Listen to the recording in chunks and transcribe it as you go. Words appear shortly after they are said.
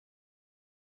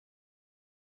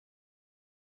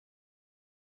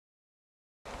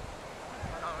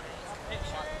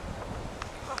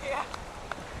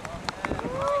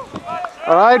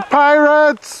All right,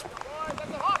 Pirates.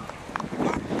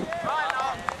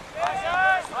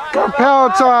 Go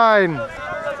Palatine.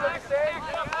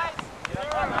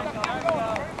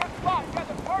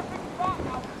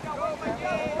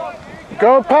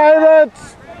 Go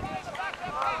Pirates.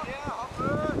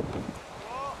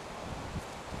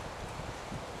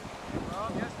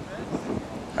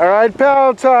 All right,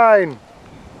 Palatine.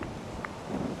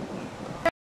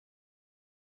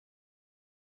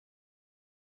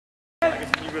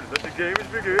 The game is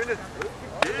beginning.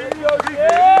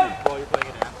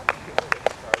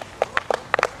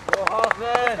 Go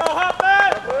Hoffman! Go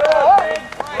Hoffman!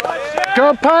 Go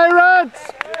Pirates!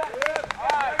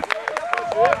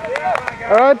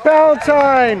 All right,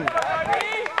 Palatine.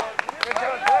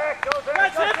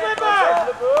 That's it, Flipper!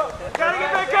 Gotta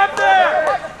get back up there!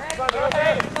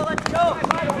 Let's go!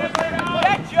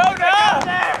 Get Joe now!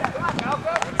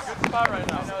 Good spot right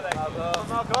now. I know that.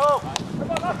 Malcolm!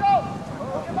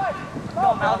 Go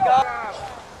Malcolm!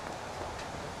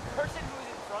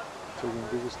 So we're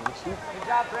gonna do this next year? Good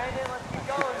job, Brandon. Let's keep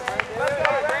going, man. Let's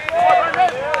go,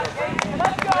 Brandon!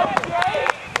 Let's go, Jay!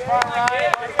 All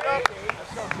right, let's go.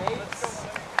 Let's go, Gates.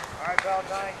 All right,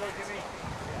 Palatine, go Jimmy.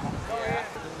 Go in.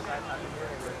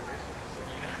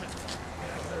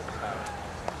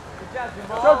 Good job,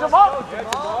 Jamal. Go, Jamal.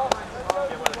 Let's go,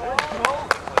 Jamal.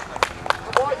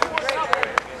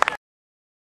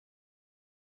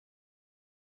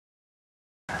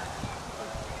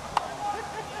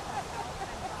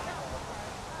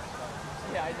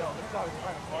 Yeah, I know. It's always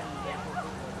kind of fun.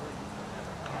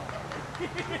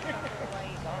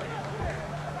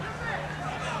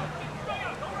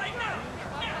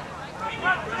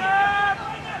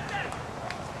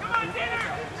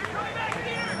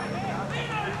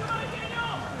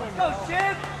 Let's go,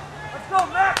 Shiv! Let's go,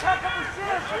 Matt! Pack up the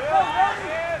Shiv! Let's go,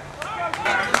 Randy!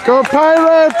 Go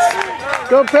Pirates!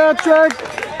 Go Patrick!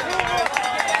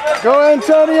 Go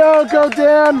Antonio! Go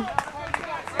Dan!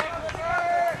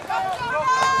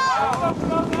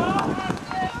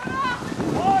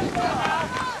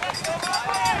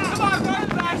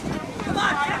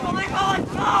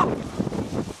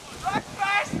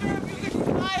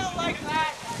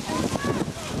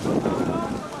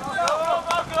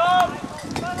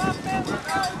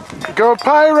 Go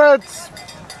Pirates!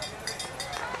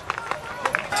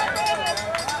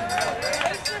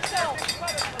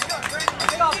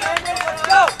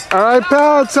 All right,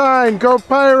 Palatine, go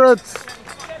Pirates!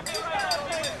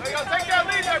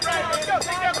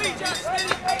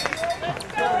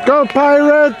 Go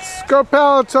Pirates! Go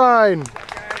Palatine!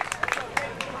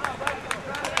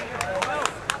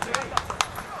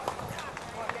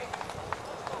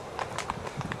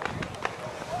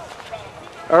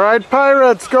 All right,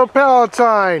 Pirates, go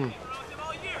Palatine!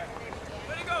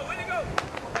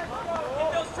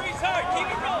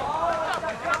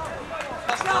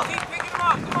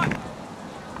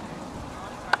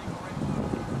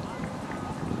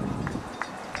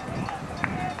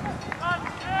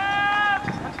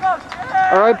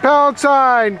 All right,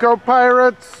 Palatine, go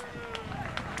Pirates!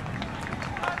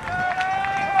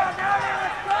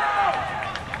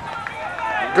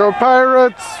 Go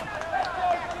Pirates!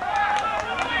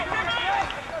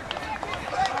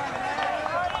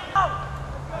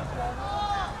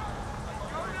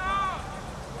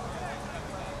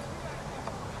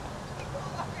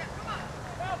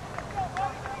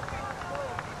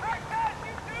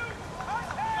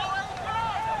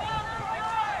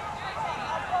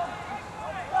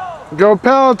 Go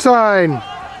Palatine!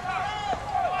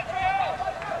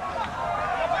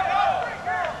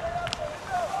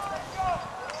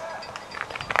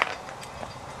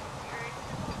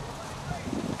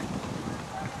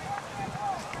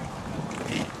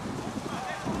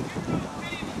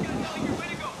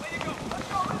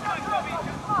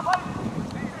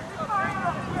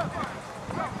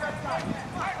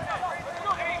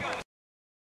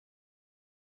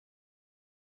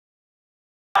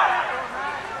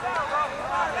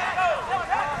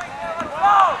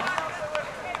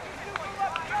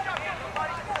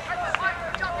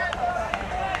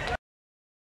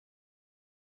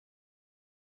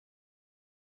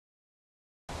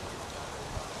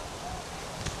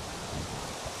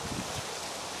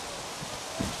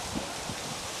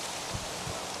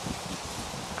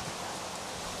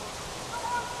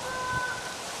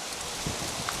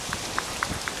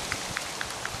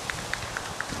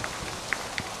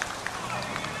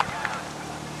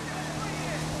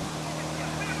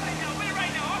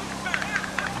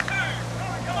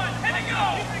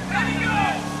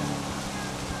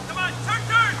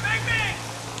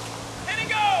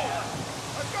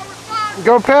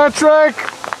 Go Patrick!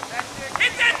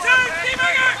 Hit that turn,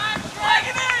 Steamhanger! Flag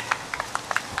him in!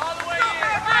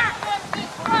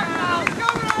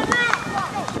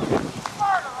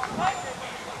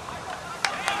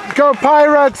 Go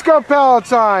Pirates! Go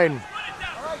Palatine!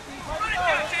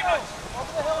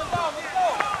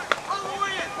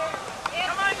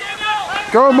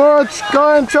 Go Mooch!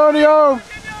 Go Antonio!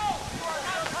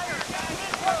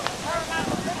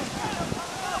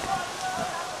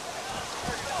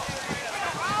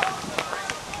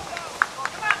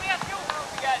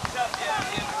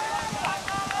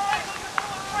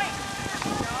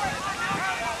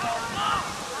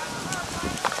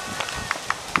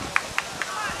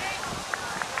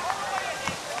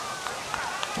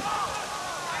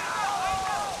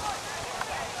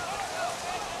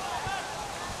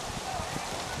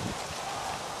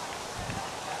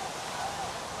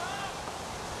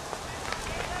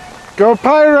 Go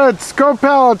Pirates! Go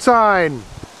Palatine!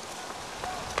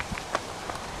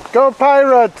 Go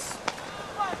Pirates!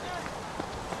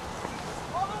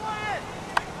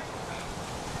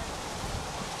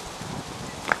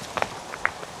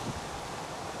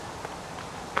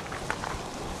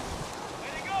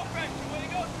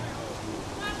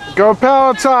 Go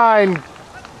Palatine!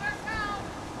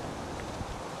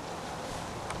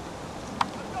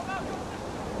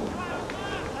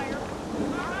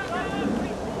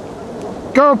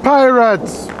 Go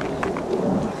Pirates!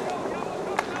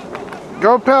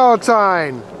 Go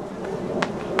Palatine!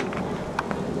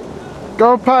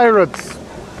 Go Pirates!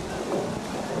 Go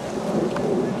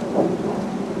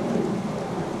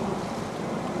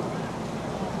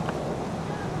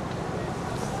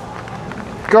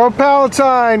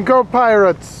Palatine! Go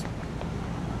Pirates!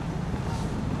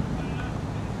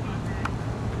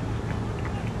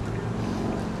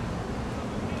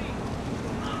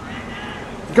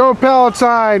 Go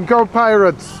Palatine! Go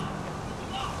Pirates!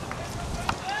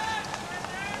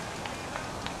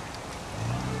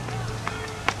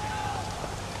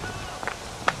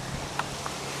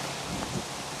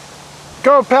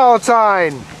 Go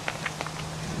Palatine!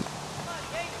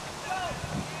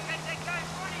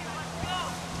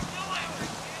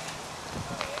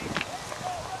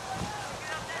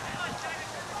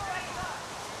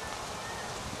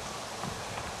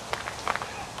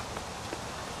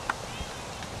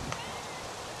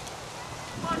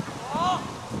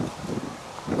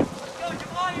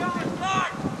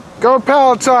 Go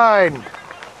Palatine!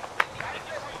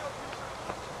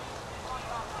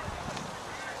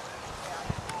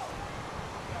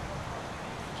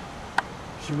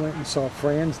 She went and saw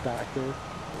Fran's doctor.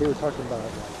 They were talking about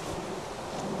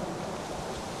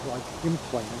like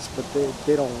implants, but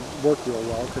they don't work real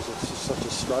well because it's just such a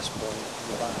stress point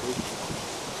in the body.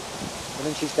 And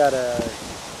then she's got a,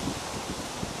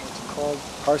 what's it called?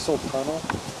 Carpal tunnel.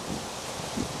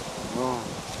 Oh.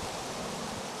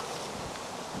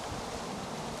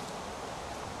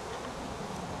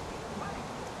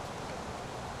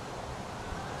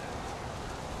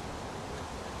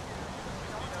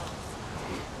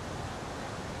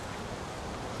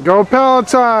 Go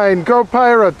Palatine! Go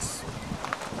Pirates!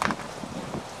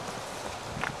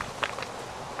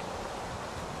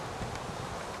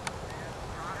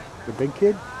 The big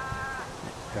kid?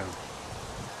 Yeah.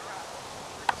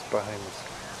 It's behind us.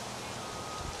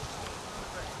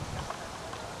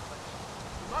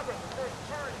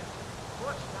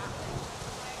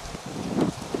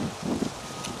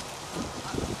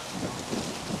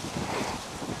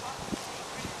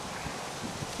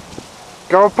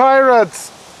 Go Pirates!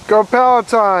 Go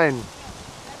Palatine!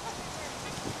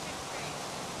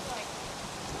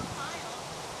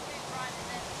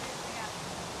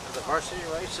 The varsity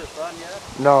race is done yet?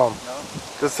 No. No?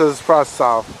 This is Frosh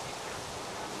Soph.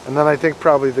 And then I think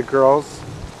probably the girls.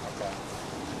 Okay.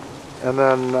 And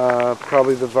then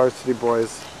probably the varsity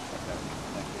boys. Okay.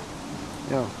 Thank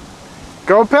you. Yeah.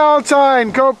 Go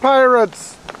Palatine! Go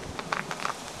Pirates!